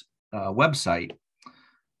published website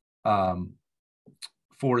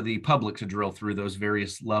for the public to drill through those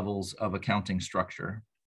various levels of accounting structure?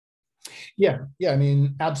 Yeah, I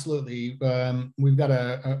mean, absolutely. We've got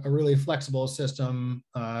a really flexible system,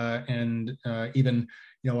 and even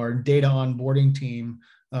our data onboarding team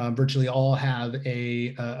virtually all have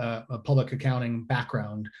a public accounting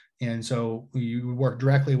background, and so you work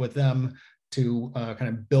directly with them to kind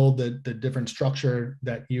of build the different structure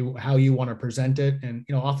that how you want to present it. And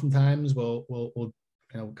oftentimes we'll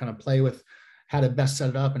kind of play with how to best set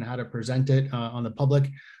it up and how to present it on the public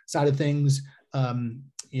side of things. On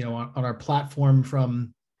our platform,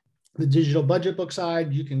 from the digital budget book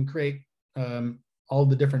side, you can create all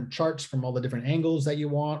the different charts from all the different angles that you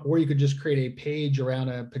want, or you could just create a page around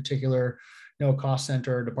a particular cost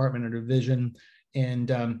center, department, or division.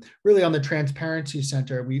 And really, on the transparency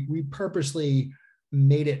center, we purposely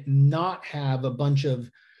made it not have a bunch of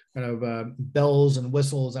kind of bells and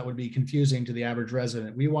whistles that would be confusing to the average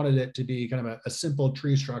resident. We wanted it to be kind of a simple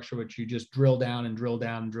tree structure, which you just drill down and drill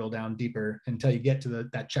down and drill down deeper until you get to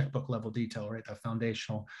that checkbook level detail, right? That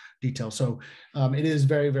foundational detail. So it is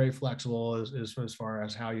very, very flexible as far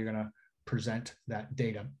as how you're going to present that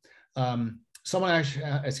data. Someone actually,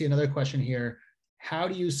 I see another question here. How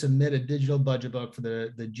do you submit a digital budget book for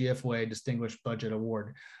the GFOA Distinguished Budget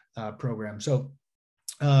Award program? So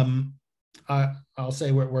I'll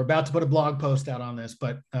say we're about to put a blog post out on this,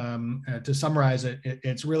 but to summarize it,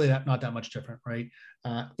 it's really not that much different, right?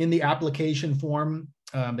 In the application form,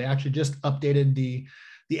 they actually just updated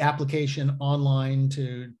the application online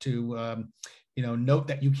to note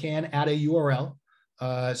that you can add a URL,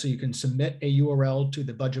 so you can submit a URL to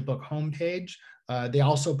the budget book homepage. They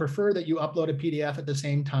also prefer that you upload a PDF at the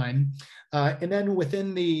same time, and then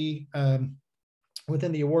within the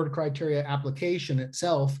award criteria application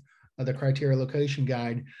itself, the criteria location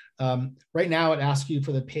guide. Right now it asks you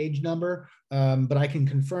for the page number, but I can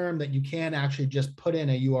confirm that you can actually just put in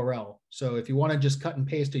a URL. So if you want to just cut and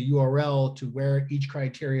paste a URL to where each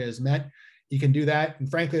criteria is met, you can do that. And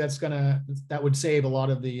frankly, that would save a lot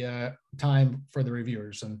of the time for the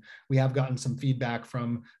reviewers. And we have gotten some feedback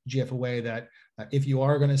from GFOA that if you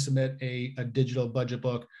are going to submit a digital budget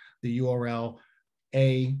book, the URL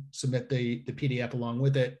submit the PDF along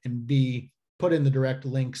with it, and B, put in the direct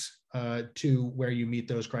links to where you meet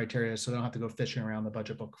those criteria, so they don't have to go fishing around the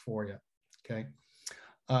budget book for you. Okay,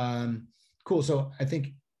 cool. So I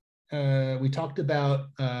think we talked about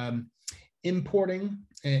importing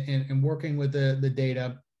and working with the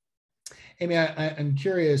data. Amy, I'm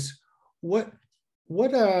curious, what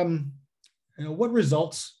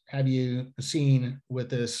results have you seen with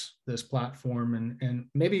this platform, and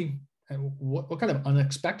maybe what kind of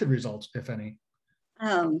unexpected results, if any?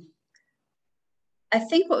 I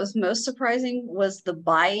think what was most surprising was the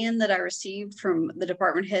buy-in that I received from the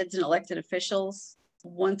department heads and elected officials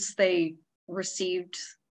once they received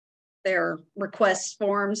their request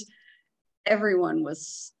forms. Everyone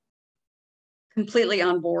was completely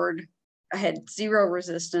on board. I had zero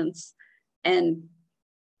resistance. And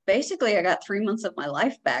basically, I got 3 months of my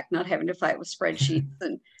life back, not having to fight with spreadsheets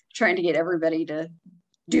and trying to get everybody to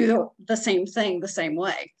do the same thing the same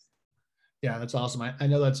way. Yeah, that's awesome. I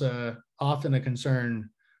know that's often a concern.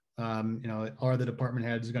 Are the department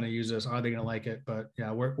heads going to use this? Are they going to like it? But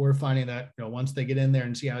yeah, we're finding that once they get in there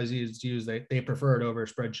and see how it's used, they prefer it over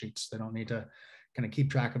spreadsheets. They don't need to kind of keep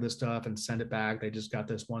track of this stuff and send it back. They just got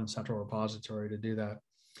this one central repository to do that.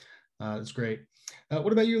 That's great.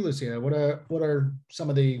 What about you, Lucia? What are some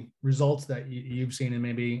of the results that you've seen, and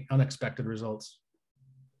maybe unexpected results?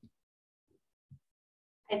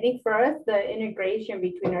 I think for us, the integration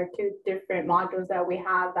between our two different modules that we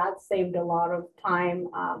have, that saved a lot of time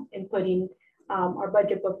in putting our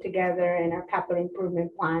budget book together and our capital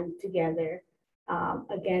improvement plan together.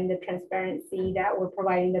 Again, the transparency that we're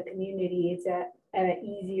providing the community is an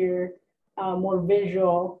easier, more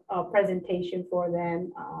visual presentation for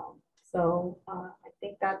them. So I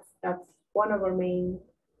think that's one of our main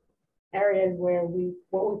areas where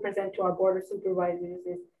what we present to our board of supervisors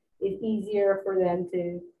is easier for them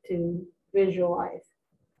to visualize.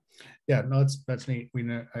 Yeah, no, that's neat. We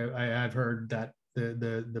know I've heard that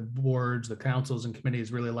the boards, the councils, and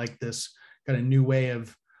committees really like this kind of new way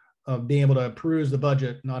of being able to peruse the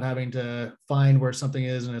budget, not having to find where something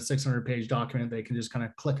is in a 600-page document. They can just kind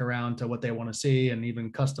of click around to what they want to see, and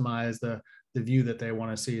even customize the view that they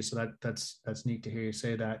want to see. So that's neat to hear you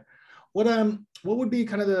say that. What would be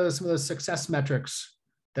kind of some of the success metrics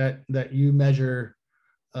that you measure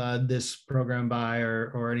this program by,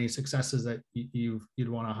 or any successes that you'd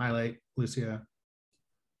want to highlight, Lucia?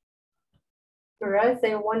 For us,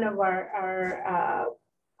 one of our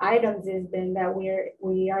items has been that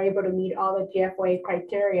we are able to meet all the GFOA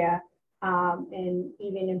criteria and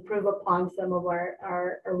even improve upon some of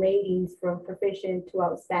our ratings from proficient to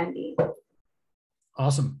outstanding.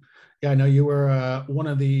 Awesome. Yeah, I know you were one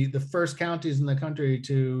of the first counties in the country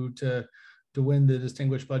to win the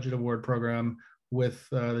Distinguished Budget Award program with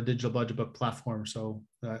the digital budget book platform. So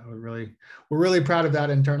we're really proud of that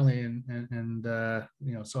internally, and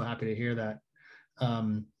so happy to hear that.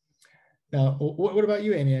 Now, what about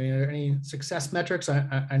you, Amy? I mean, are there any success metrics?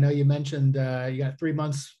 I know you mentioned you got 3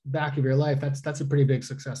 months back of your life. That's a pretty big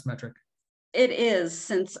success metric. It is,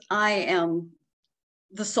 since I am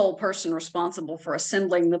the sole person responsible for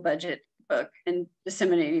assembling the budget book and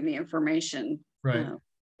disseminating the information. Right.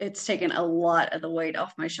 It's taken a lot of the weight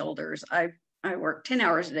off my shoulders. I work 10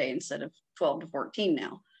 hours a day instead of 12 to 14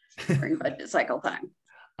 now during budget cycle time.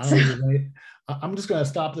 I'm just going to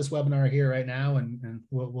stop this webinar here right now, and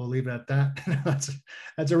we'll leave it at that.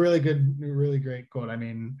 That's a really great quote. I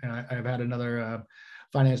mean, I've had another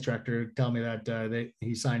finance director tell me that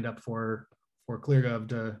he signed up for ClearGov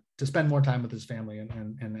to spend more time with his family,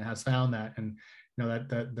 and has found that, and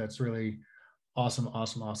that's really awesome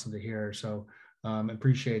to hear. So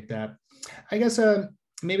appreciate that. I guess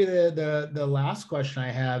maybe the last question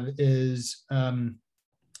I have is,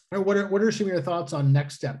 what are some of your thoughts on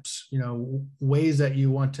next steps? Ways that you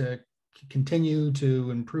want to continue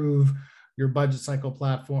to improve your budget cycle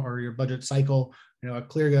platform, or your budget cycle. At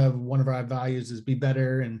ClearGov, one of our values is be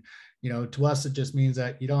better, and to us it just means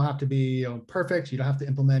that you don't have to be perfect. You don't have to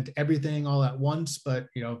implement everything all at once, but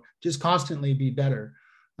just constantly be better.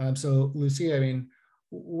 So Lucia, I mean,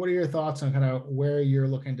 what are your thoughts on kind of where you're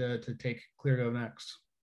looking to take ClearGov next?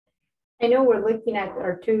 I know we're looking at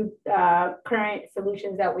our two current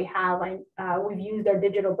solutions that we have. We've used our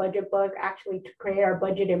digital budget book actually to create our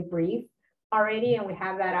budget in brief already, and we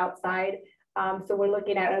have that outside. So we're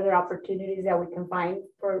looking at other opportunities that we can find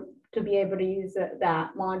to be able to use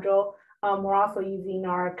that module. We're also using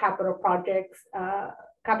our capital budgeting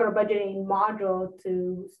module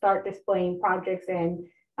to start displaying projects and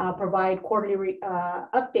provide quarterly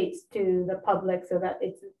updates to the public, so that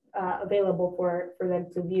it's available for them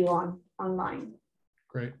to view online.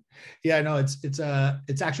 Great. Yeah, no, it's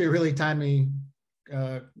actually a really timely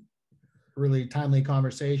really timely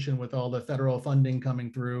conversation with all the federal funding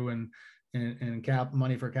coming through and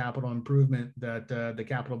money for capital improvement that the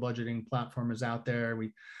capital budgeting platform is out there.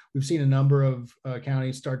 We've seen a number of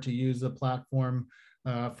counties start to use the platform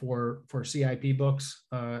for CIP books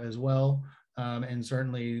as well, and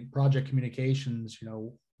certainly project communications.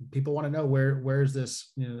 People want to know where's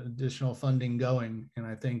this additional funding going, and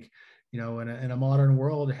I think in a modern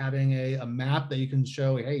world, having a map that you can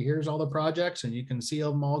show, hey, here's all the projects, and you can see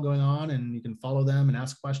them all going on, and you can follow them and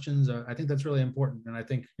ask questions. I think that's really important, and I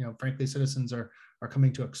think frankly, citizens are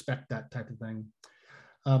coming to expect that type of thing.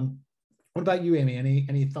 What about you, Amy?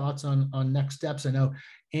 Any thoughts on next steps? I know,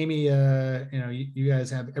 Amy, you guys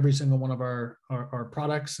have every single one of our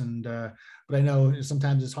products, and but I know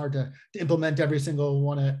sometimes it's hard to implement every single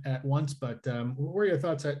one at once. But what are your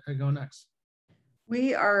thoughts at go next?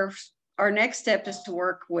 Our next step is to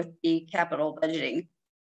work with the capital budgeting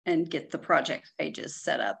and get the project pages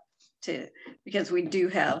set up because we do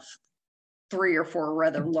have 3 or 4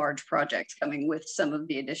 rather large projects coming with some of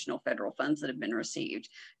the additional federal funds that have been received.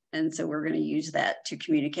 And so we're going to use that to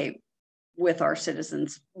communicate with our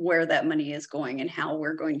citizens where that money is going and how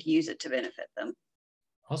we're going to use it to benefit them.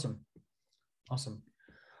 Awesome.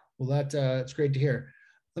 Well, that's great to hear.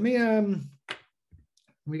 Let me,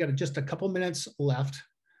 we got just a couple minutes left.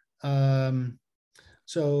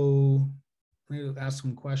 So let me ask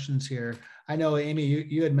some questions here. I know, Amy,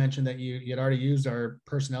 you had mentioned that you had already used our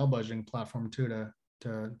personnel budgeting platform too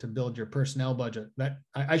to build your personnel budget. That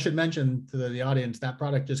I should mention to the audience, that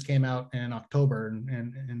product just came out in October,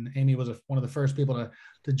 and Amy was one of the first people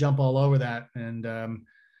to jump all over that. And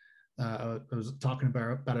I was talking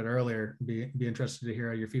about it earlier. Be interested to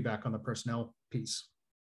hear your feedback on the personnel piece.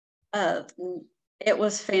 It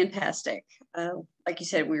was fantastic. Like you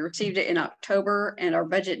said, we received it in October, and our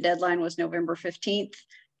budget deadline was November 15th,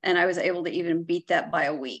 and I was able to even beat that by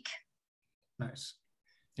a week. Nice.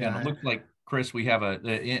 Yeah, it looked like, Chris, we have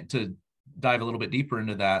to dive a little bit deeper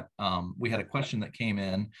into that. We had a question that came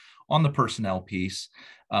in on the personnel piece.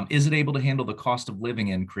 Is it able to handle the cost of living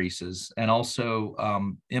increases and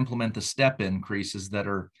also implement the step increases that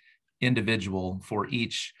are individual for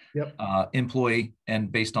each employee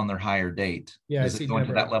and based on their hire date? Yeah, does it go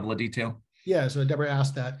into that level of detail? Yeah, so Deborah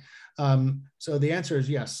asked that. So the answer is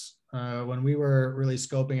yes. When we were really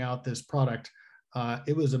scoping out this product,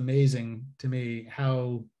 it was amazing to me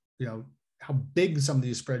how big some of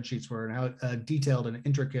these spreadsheets were and how detailed and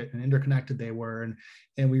intricate and interconnected they were.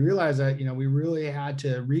 And we realized that, we really had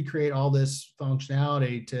to recreate all this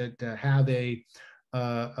functionality to have a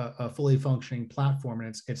fully functioning platform.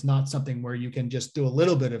 And it's not something where you can just do a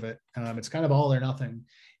little bit of it. It's kind of all or nothing.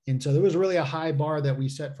 And so there was really a high bar that we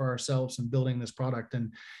set for ourselves in building this product.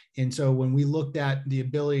 And so when we looked at the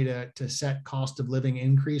ability to set cost of living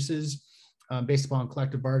increases based upon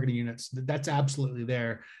collective bargaining units, that's absolutely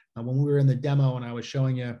there. When we were in the demo and I was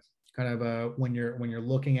showing you kind of when you're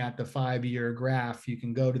looking at the 5-year graph, you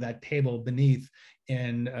can go to that table beneath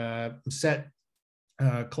and set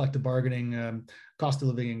collective bargaining cost of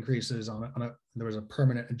living increases there was a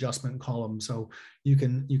permanent adjustment column. So you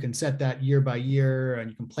can set that year by year, and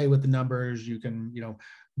you can play with the numbers. You can,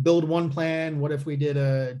 build one plan. What if we did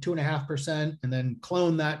a 2.5% and then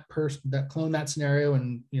clone that scenario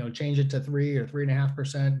and, change it to 3 or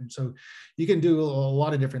 3.5%. And so you can do a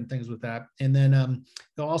lot of different things with that. And then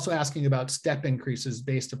they're also asking about step increases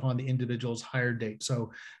based upon the individual's hire date.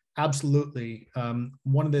 So absolutely.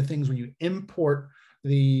 One of the things when you import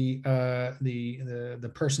the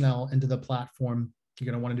personnel into the platform, you're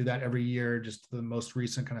going to want to do that every year, just the most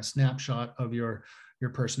recent kind of snapshot of your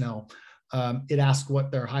personnel. It asks what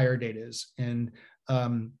their hire date is, and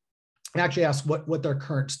it actually asks what their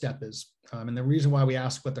current step is. And the reason why we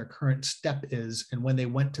ask what their current step is and when they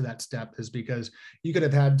went to that step is because you could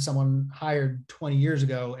have had someone hired 20 years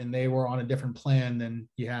ago and they were on a different plan than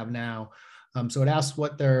you have now. So it asks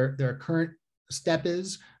what their current step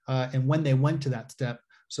is and when they went to that step,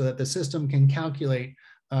 so that the system can calculate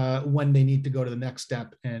when they need to go to the next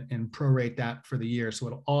step and prorate that for the year. So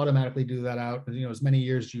it'll automatically do that out, as many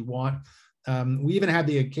years as you want. We even have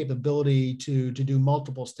the capability to do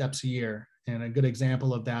multiple steps a year. And a good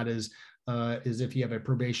example of that is if you have a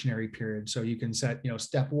probationary period. So you can set,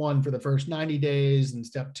 step 1 for the first 90 days, and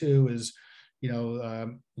step 2 is,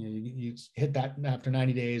 you hit that after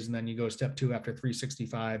 90 days, and then you go step 2 after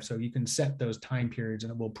 365. So you can set those time periods,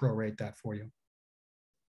 and it will prorate that for you.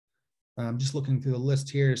 I'm just looking through the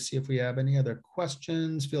list here to see if we have any other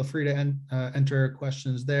questions. Feel free to enter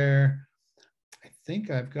questions there. I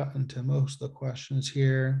think I've gotten to most of the questions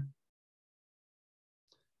here.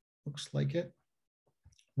 Looks like it.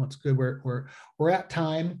 What's good? We're at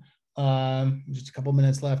time. Just a couple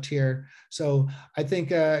minutes left here. So I think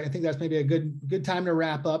that's maybe a good time to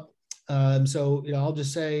wrap up. So, I'll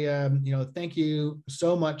just say, thank you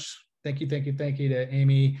so much. Thank you to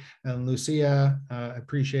Amy and Lucia.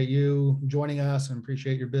 Appreciate you joining us and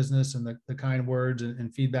appreciate your business and the kind words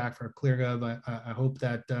and feedback for ClearGov. I hope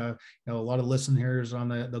that a lot of listeners on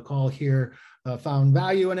the call here found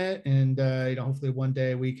value in it, and hopefully one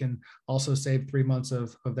day we can also save 3 months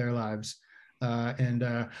of their lives.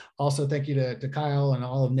 Also thank you to Kyle and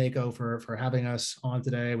all of NACo for having us on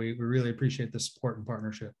today. We really appreciate the support and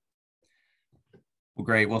partnership. Well,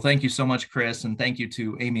 great. Well, thank you so much, Chris. And thank you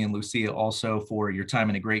to Amy and Lucia also for your time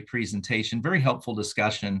and a great presentation. Very helpful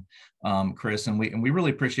discussion, Chris. And we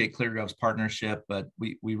really appreciate ClearGov's partnership, but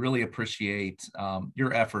we really appreciate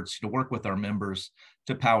your efforts to work with our members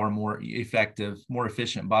to power more effective, more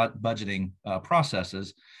efficient budgeting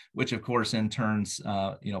processes, which of course in turns,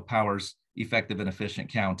 powers effective and efficient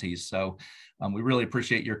counties. So we really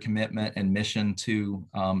appreciate your commitment and mission to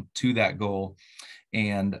that goal.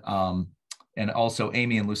 And also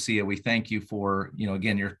Amy and Lucia, we thank you for,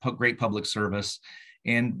 again, your great public service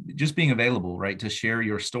and just being available, right, to share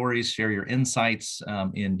your stories, share your insights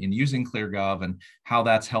in using ClearGov and how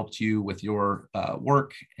that's helped you with your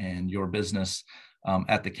work and your business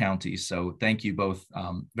at the county. So thank you both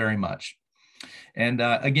very much. And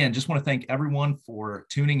again, just want to thank everyone for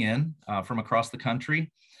tuning in from across the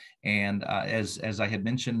country. And as I had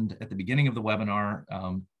mentioned at the beginning of the webinar,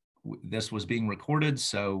 this was being recorded,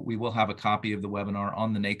 so we will have a copy of the webinar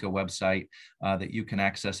on the NACo website that you can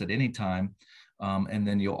access at any time. And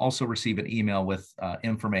then you'll also receive an email with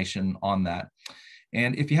information on that.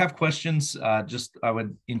 And if you have questions, I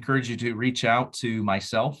would encourage you to reach out to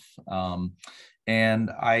myself.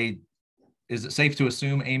 Is it safe to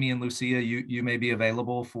assume, Amy and Lucia, you may be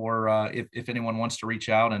available for if anyone wants to reach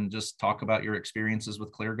out and just talk about your experiences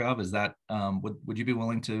with ClearGov? Is that would you be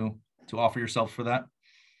willing to offer yourself for that?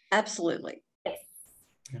 Absolutely.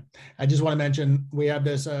 Yeah. I just want to mention we have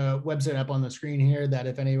this website up on the screen here that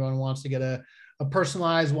if anyone wants to get a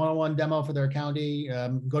personalized one-on-one demo for their county,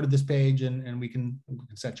 go to this page and we can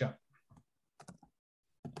set you up.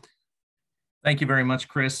 Thank you very much,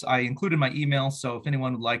 Chris. I included my email, so if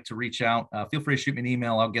anyone would like to reach out, feel free to shoot me an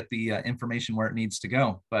email. I'll get the information where it needs to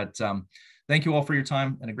go. But thank you all for your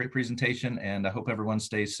time and a great presentation, and I hope everyone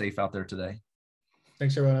stays safe out there today.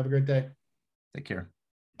 Thanks, everyone. Have a great day. Take care.